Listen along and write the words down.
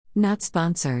Not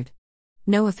sponsored.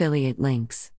 No affiliate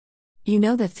links. You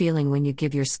know that feeling when you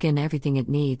give your skin everything it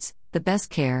needs, the best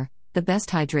care, the best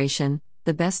hydration,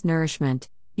 the best nourishment,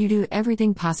 you do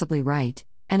everything possibly right,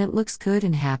 and it looks good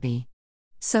and happy.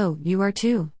 So, you are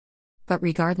too. But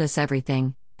regardless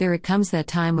everything, there it comes that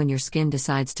time when your skin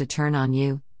decides to turn on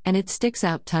you, and it sticks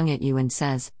out tongue at you and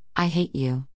says, I hate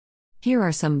you. Here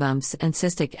are some bumps and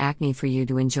cystic acne for you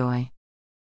to enjoy.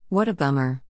 What a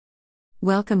bummer.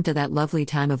 Welcome to that lovely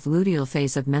time of luteal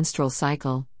phase of menstrual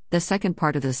cycle, the second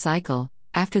part of the cycle,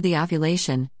 after the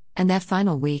ovulation, and that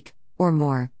final week, or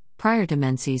more, prior to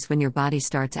menses when your body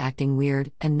starts acting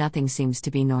weird and nothing seems to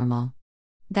be normal.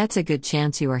 That's a good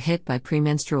chance you are hit by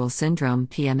premenstrual syndrome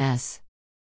 (PMS).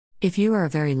 If you are a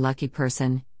very lucky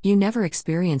person, you never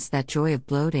experience that joy of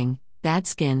bloating, bad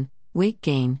skin, weight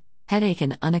gain, headache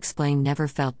and unexplained never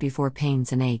felt before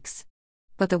pains and aches.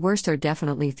 But the worst are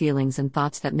definitely feelings and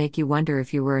thoughts that make you wonder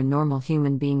if you were a normal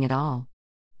human being at all.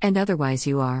 And otherwise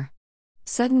you are.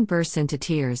 Sudden bursts into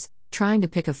tears, trying to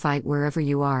pick a fight wherever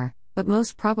you are, but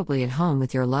most probably at home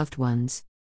with your loved ones.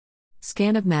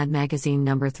 Scan of Mad Magazine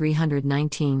number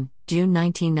 319, June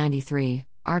 1993,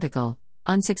 article,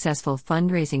 Unsuccessful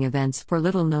Fundraising Events for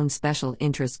Little-Known Special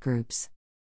Interest Groups.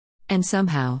 And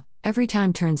somehow, every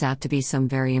time turns out to be some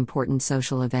very important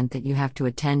social event that you have to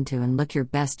attend to and look your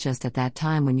best just at that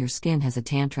time when your skin has a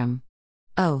tantrum.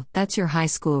 Oh, that's your high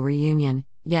school reunion,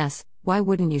 yes, why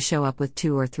wouldn't you show up with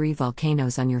 2 or 3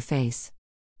 volcanoes on your face?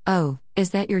 Oh,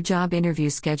 is that your job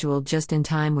interview scheduled just in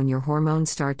time when your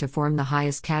hormones start to form the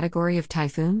highest category of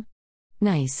typhoon?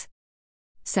 Nice.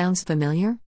 Sounds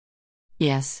familiar?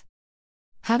 Yes.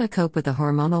 How to cope with the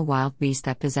hormonal wild beast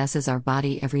that possesses our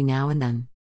body every now and then.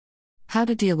 How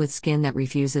to deal with skin that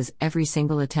refuses every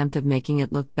single attempt of making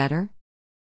it look better?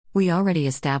 We already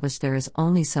established there is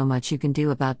only so much you can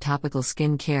do about topical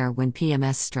skin care when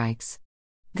PMS strikes.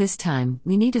 This time,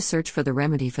 we need to search for the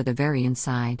remedy for the very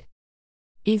inside.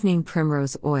 Evening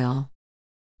Primrose Oil.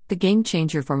 The game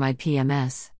changer for my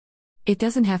PMS. It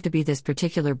doesn't have to be this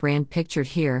particular brand pictured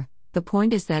here, the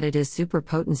point is that it is super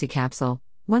potency capsule,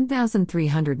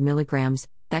 1,300 mg,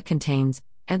 that contains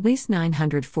at least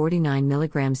 949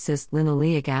 mg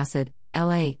cis-linoleic acid,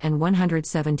 LA, and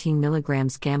 117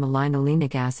 mg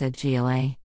gamma-linolenic acid,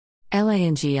 GLA. LA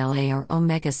and GLA are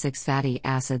omega-6 fatty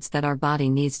acids that our body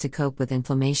needs to cope with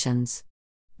inflammations.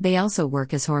 They also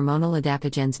work as hormonal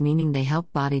adaptogens, meaning they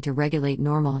help body to regulate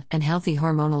normal and healthy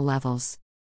hormonal levels.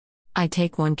 I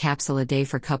take 1 capsule a day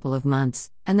for couple of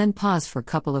months, and then pause for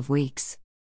couple of weeks.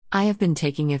 I have been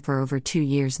taking it for over 2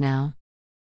 years now.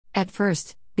 At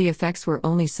first, the effects were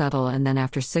only subtle, and then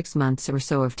after 6 months or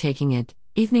so of taking it,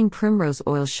 Evening Primrose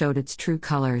Oil showed its true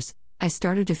colors. I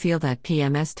started to feel that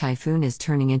PMS typhoon is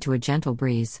turning into a gentle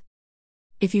breeze.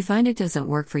 If you find it doesn't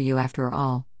work for you after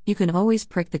all, you can always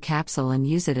prick the capsule and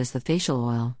use it as the facial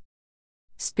oil.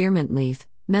 Spearmint leaf,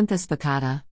 Mentha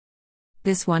spicata.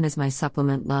 This one is my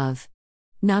supplement love.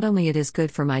 Not only it is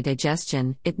good for my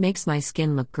digestion, it makes my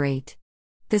skin look great.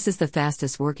 This is the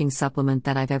fastest working supplement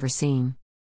that I've ever seen.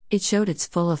 It showed its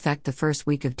full effect the first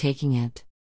week of taking it.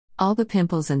 All the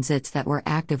pimples and zits that were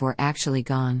active were actually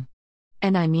gone.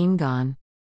 And I mean gone.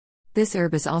 This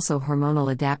herb is also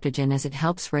hormonal adaptogen as it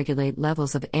helps regulate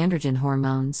levels of androgen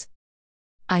hormones.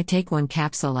 I take 1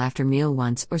 capsule after meal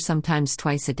once or sometimes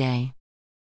twice a day.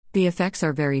 The effects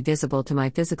are very visible to my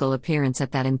physical appearance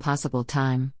at that impossible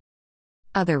time.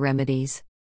 Other remedies.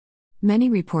 Many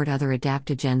report other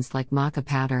adaptogens like maca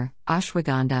powder,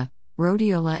 ashwagandha,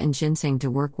 rhodiola and ginseng to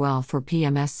work well for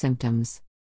PMS symptoms.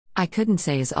 I couldn't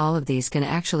say as all of these can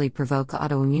actually provoke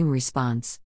autoimmune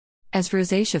response. As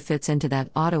rosacea fits into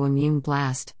that autoimmune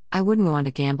blast, I wouldn't want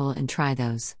to gamble and try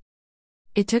those.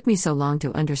 It took me so long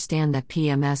to understand that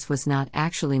PMS was not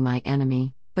actually my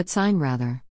enemy, but sign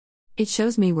rather. It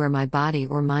shows me where my body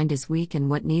or mind is weak and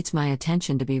what needs my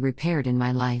attention to be repaired in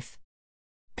my life.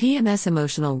 PMS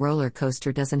emotional roller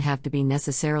coaster doesn't have to be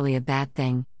necessarily a bad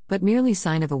thing, but merely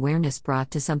sign of awareness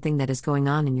brought to something that is going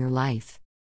on in your life.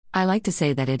 I like to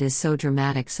say that it is so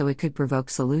dramatic so it could provoke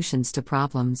solutions to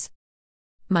problems.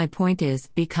 My point is,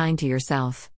 be kind to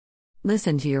yourself.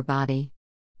 Listen to your body.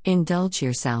 Indulge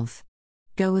yourself.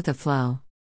 Go with the flow.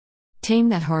 Tame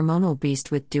that hormonal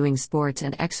beast with doing sports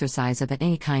and exercise of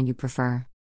any kind you prefer.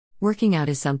 Working out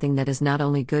is something that is not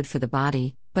only good for the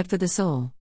body, but for the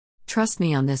soul. Trust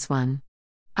me on this one.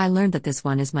 I learned that this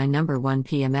one is my number 1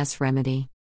 PMS remedy.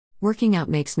 Working out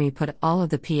makes me put all of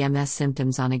the PMS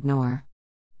symptoms on ignore.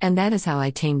 And that is how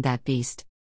I tamed that beast.